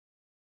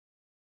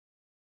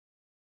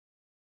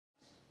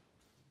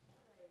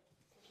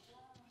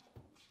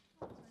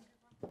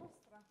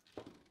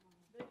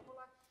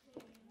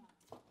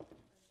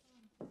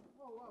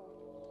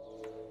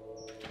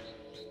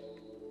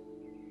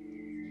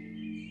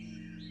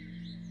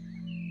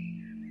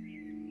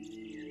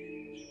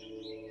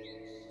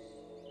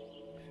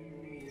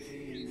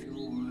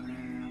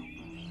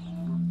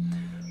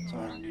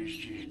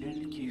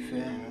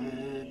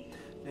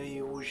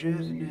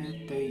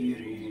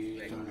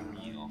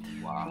legnino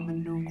qua,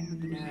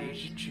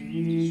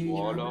 il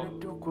suolo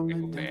è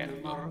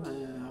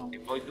coperto e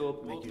poi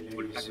dopo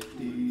col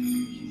pattume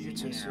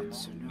disegniamo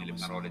nelle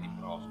parole di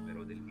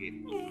Prospero del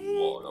ghetto sul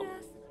suolo,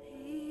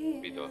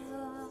 capito?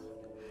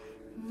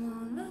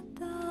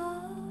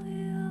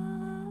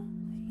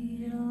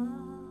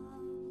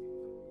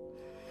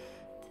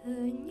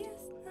 Ты не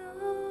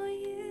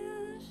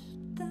знаешь,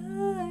 ты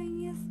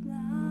не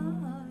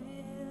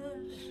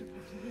знаешь,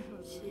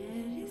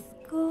 через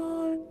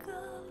сколько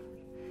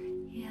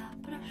я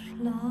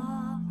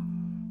прошла.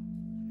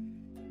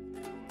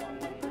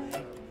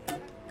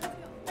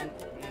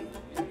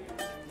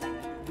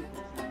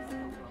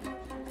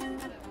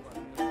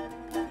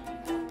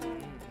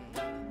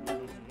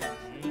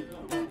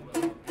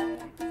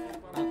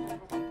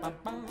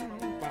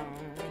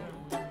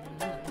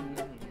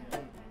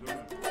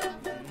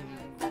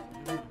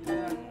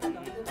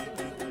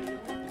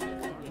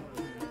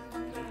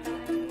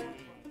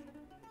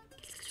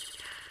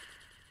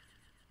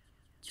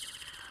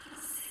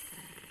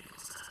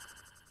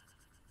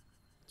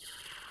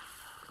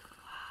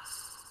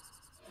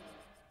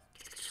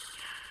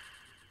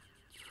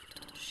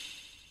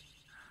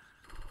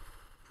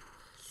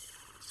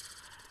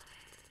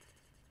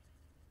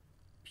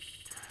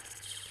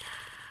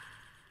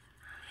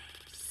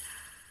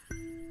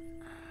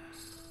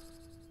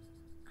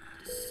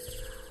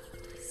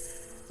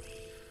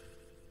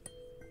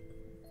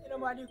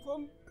 السلام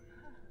عليكم.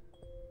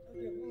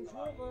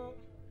 بونجور،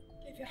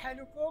 كيف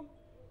حالكم؟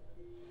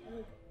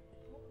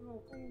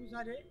 vous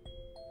allez?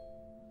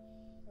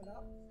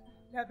 Voilà.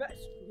 لا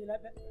بأس، لا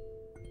بأس.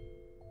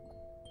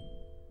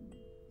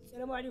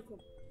 السلام عليكم،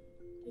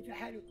 كيف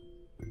حالكم؟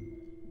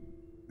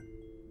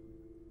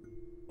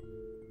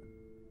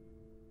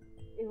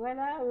 Et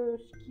voilà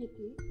ce qui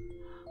était.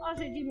 Oh,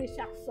 j'ai dit, mais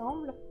ça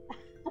ressemble.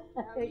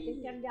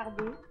 J'ai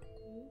regardé.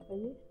 Vous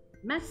voyez ?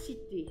 Ma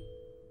cité,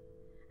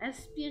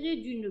 inspirée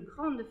d'une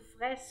grande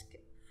fresque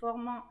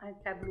formant un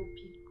tableau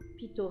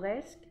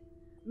pittoresque,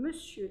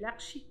 Monsieur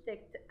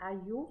l'architecte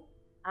Ayot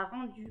a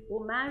rendu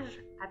hommage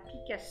à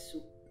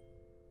Picasso.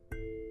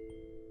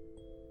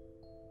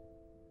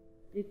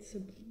 It's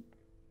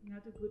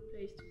not a good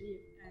place to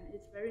live, and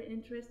it's very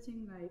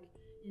interesting, like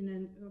in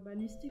an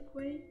urbanistic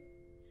way,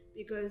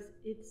 because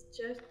it's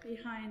just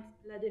behind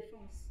La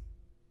Défense.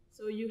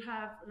 So you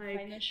have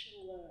like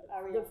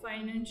the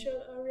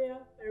financial area,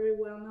 very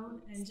well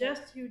known, and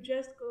you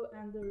just go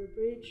under a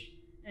bridge,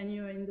 and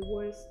you're in the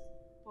worst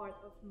part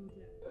of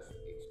Montreal.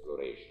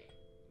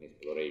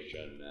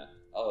 Exploration.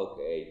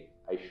 Okay,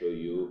 I show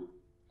you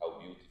how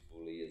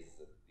beautiful is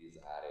this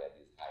area,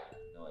 this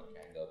island. No, a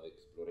kind of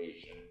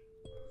exploration.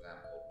 For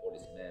example,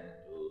 policemen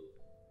to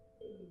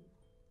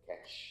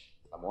catch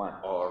someone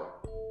or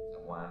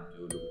someone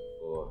to look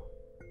for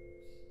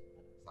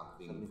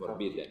something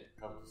forbidden.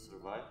 How to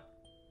survive?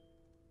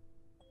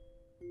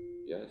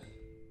 Yes.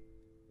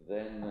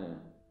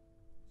 Then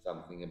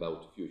something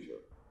about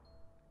future,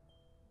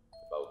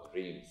 about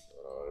dreams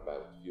or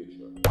about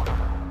future.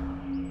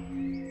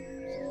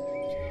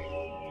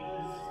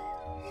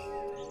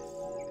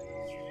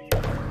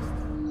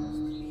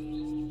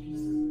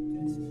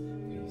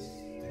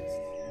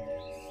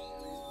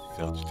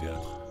 Faire du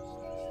théâtre.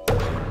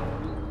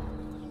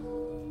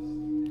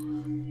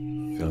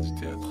 Faire du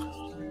théâtre.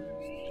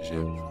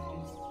 J'aime.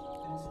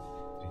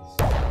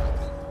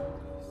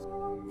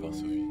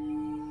 Varsovie.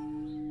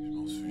 Je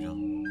m'en souviens de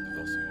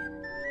Varsovie.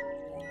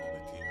 On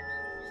était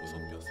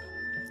 60 personnes.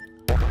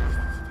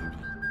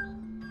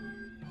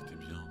 C'était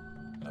bien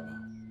là-bas.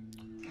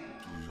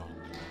 Tout le genre de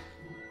monde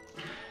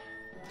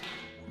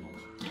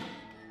entier.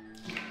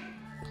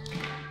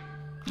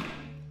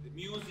 The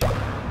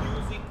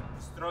music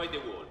destroy the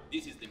world.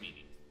 This is the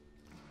meaning.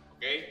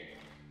 Okay?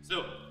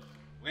 So,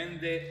 when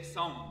the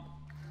song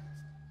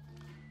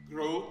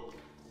grow,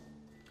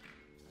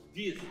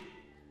 this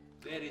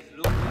very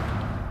slowly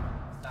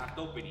start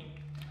opening,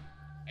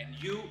 and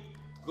you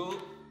go to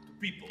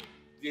people.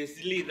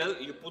 This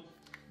little you put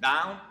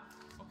down,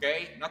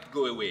 okay? Not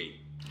go away.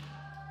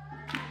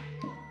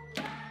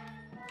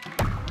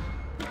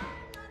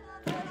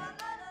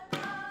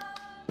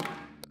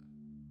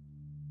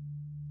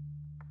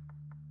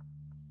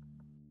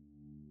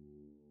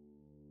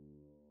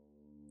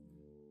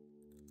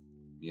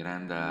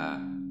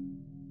 Miranda,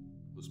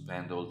 who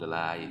spent all the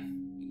life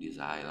in this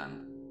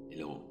island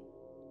alone,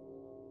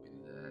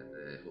 with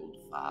the old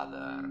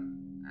father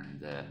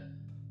and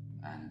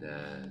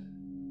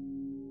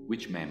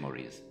which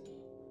memories?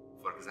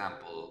 For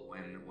example,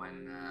 when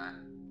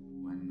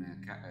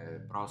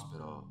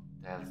Prospero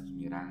tells to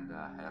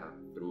Miranda her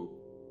true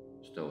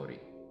story.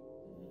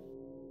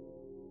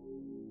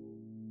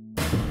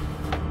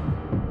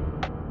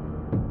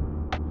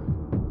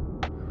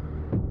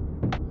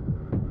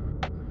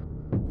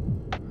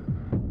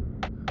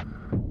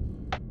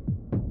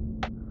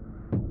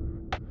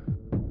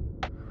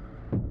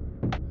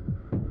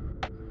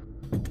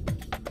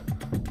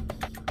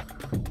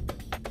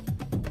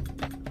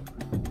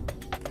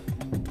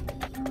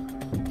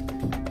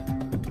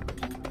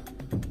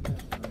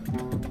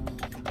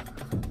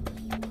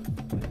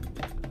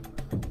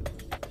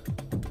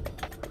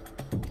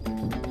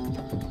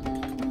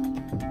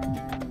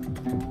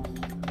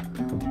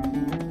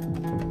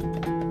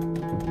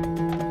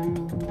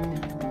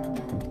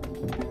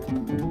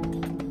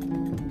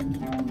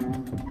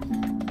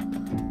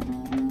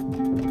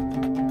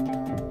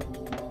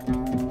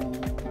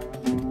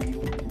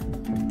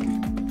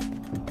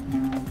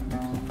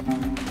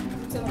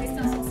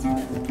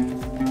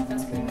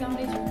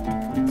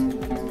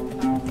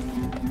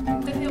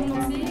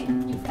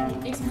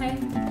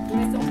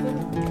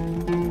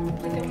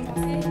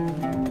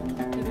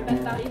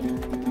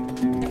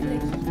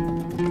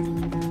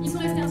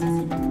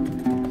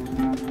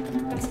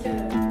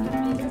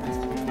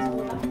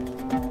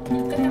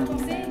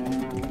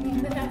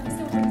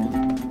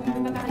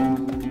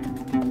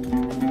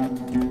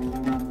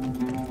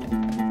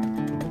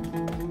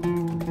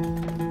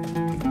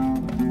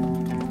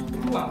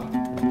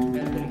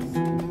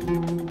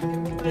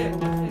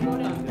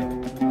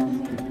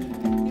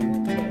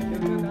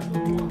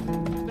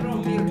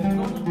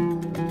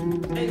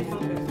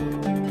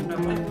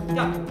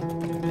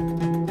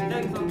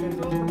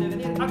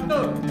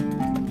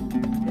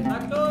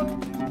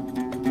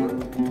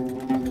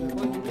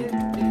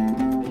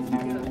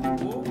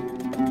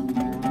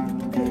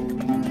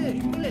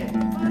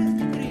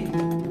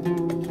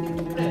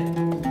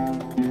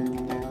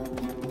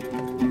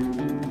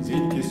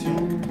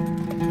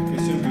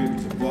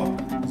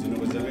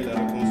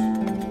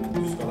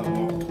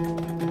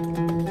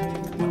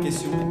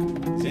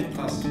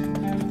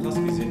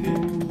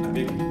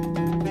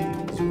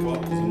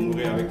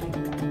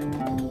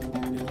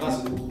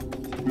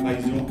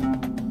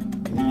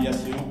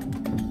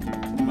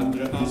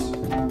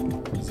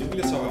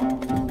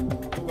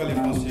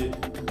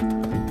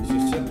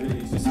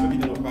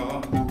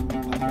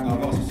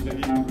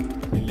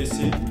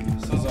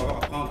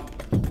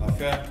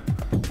 frère,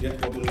 Get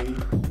Rodoni,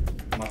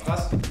 ma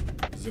trace,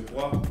 je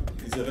crois,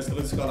 ils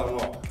resteraient jusqu'à la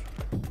mort.